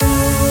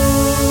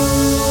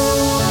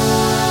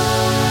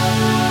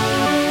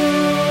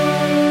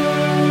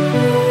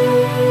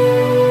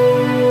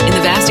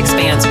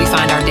expanse, we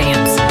find our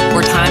dance.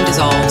 Where time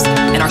dissolves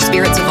and our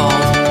spirits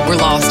evolve, we're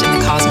lost in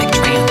the cosmic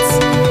trance.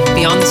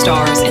 Beyond the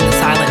stars, in the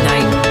silent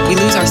night, we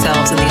lose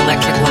ourselves in the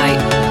electric light.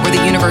 Where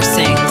the universe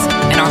sings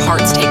and our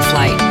hearts take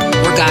flight,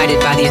 we're guided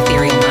by the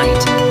ethereal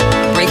night.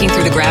 Breaking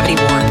through the gravity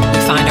warp,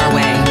 we find our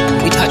way.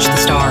 We touch the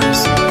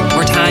stars.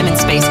 Where time and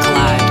space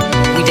collide,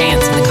 we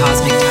dance in the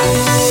cosmic tide.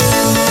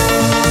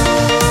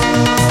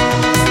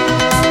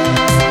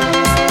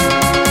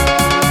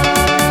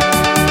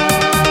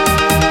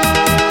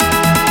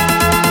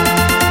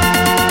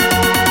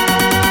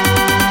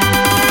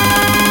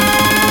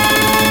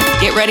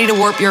 Get ready to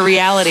warp your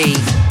reality.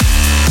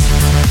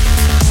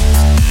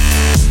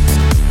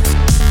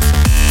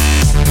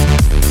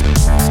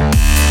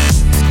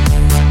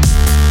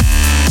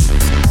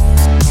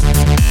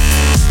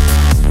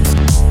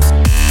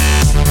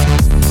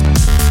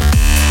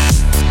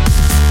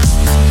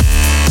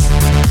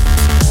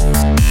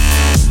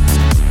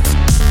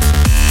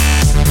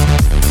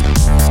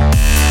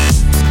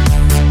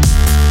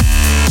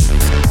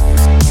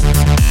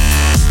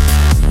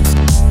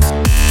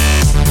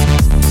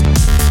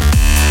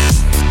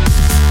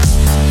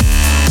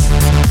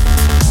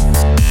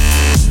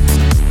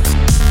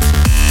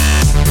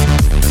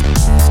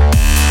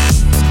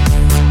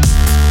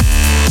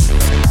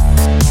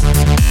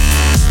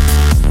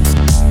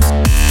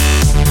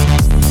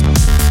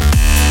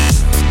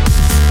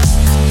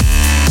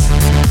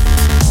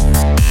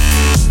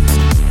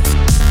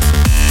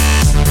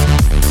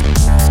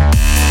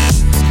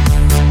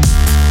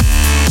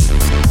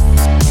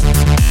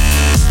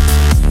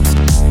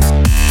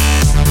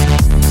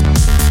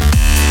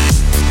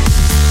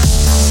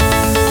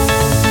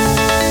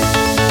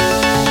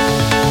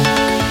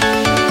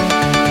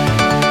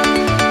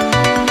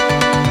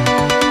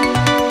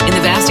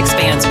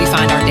 Expanse, we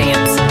find our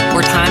dance.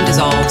 Where time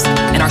dissolves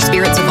and our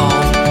spirits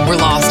evolve, we're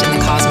lost in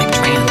the cosmic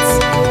trance.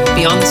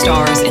 Beyond the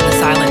stars, in the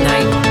silent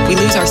night, we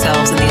lose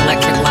ourselves in the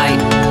electric light.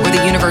 Where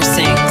the universe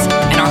sings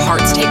and our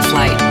hearts take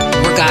flight,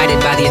 we're guided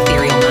by the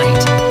ethereal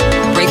night.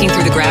 Breaking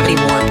through the gravity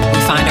warp,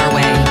 we find our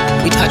way.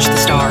 We touch the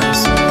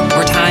stars.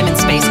 Where time and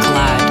space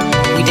collide,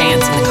 we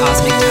dance in the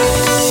cosmic tide.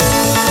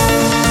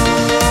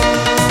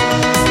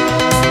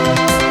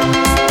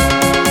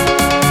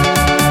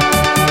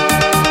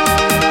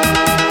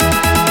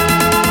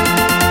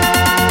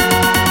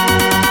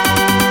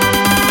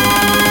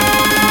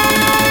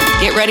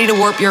 Get ready to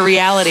warp your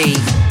reality.